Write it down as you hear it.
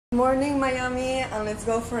Morning Miami, and let's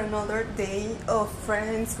go for another day of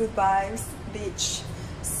friends, good vibes, beach,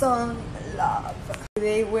 sun, love.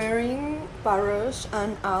 Today wearing Paros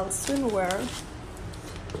and all swimwear.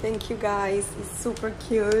 Thank you guys, it's super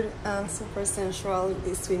cute and super sensual,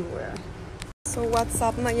 this swimwear. So what's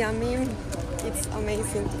up Miami? It's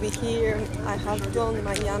amazing to be here. I have done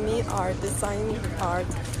Miami design art.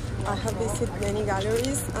 I have visited many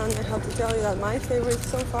galleries, and I have to tell you that my favorite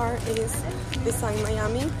so far is Design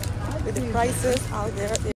Miami. With the prices out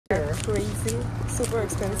there, they're crazy, super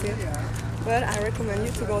expensive. But I recommend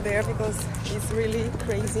you to go there because it's really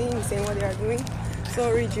crazy, insane what they are doing.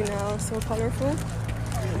 So original, so colorful.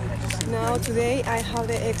 Now today I have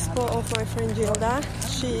the expo of my friend Gilda.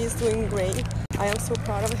 She is doing great. I am so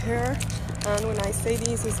proud of her. And when I say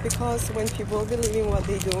this, it's because when people believe in what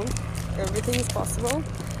they do, everything is possible.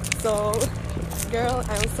 So, girl,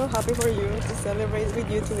 I'm so happy for you to celebrate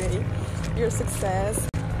with you today. Your success,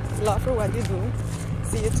 love for what you do.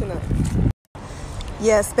 See you tonight.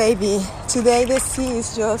 Yes, baby. Today the sea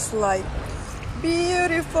is just like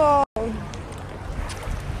beautiful. Even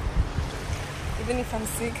if I'm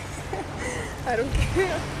sick, I don't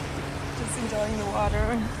care. Just enjoying the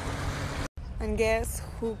water. And guess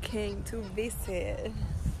who came to visit?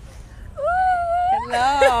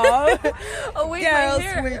 Hello! Oh wait, girls,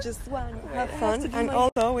 we just want to have fun. And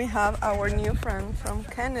also we have our new friend from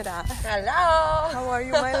Canada. Hello! How are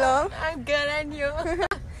you, my love? I'm good, and you?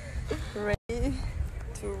 Ready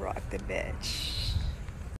to rock the beach.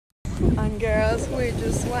 And girls, we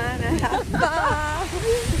just want to have fun.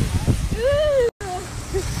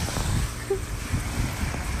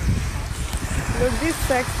 Look, this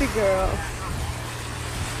sexy girl.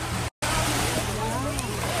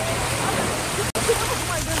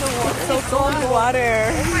 So cold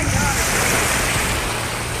water. Oh my god.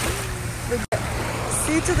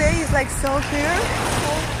 See, today is like so clear. So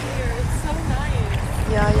clear. It's so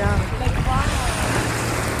nice. Yeah, yeah. Like wow.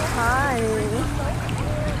 Hi.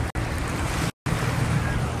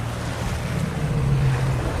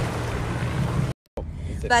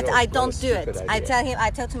 But I don't do it. I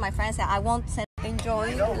tell to my friends that I won't send.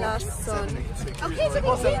 Enjoy last sun. Okay, it's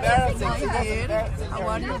embarrassing. How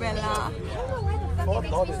are you, Bella?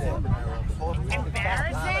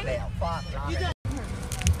 Embarrassing?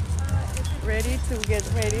 Ready to get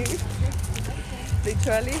ready.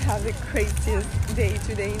 Literally have the craziest day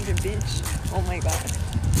today in the beach. Oh my god.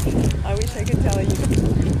 I wish I could tell you.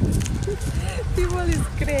 People is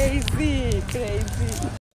crazy, crazy.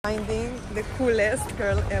 Finding the coolest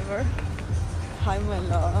girl ever. Hi, my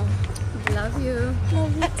love. Love you.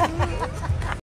 Love you too.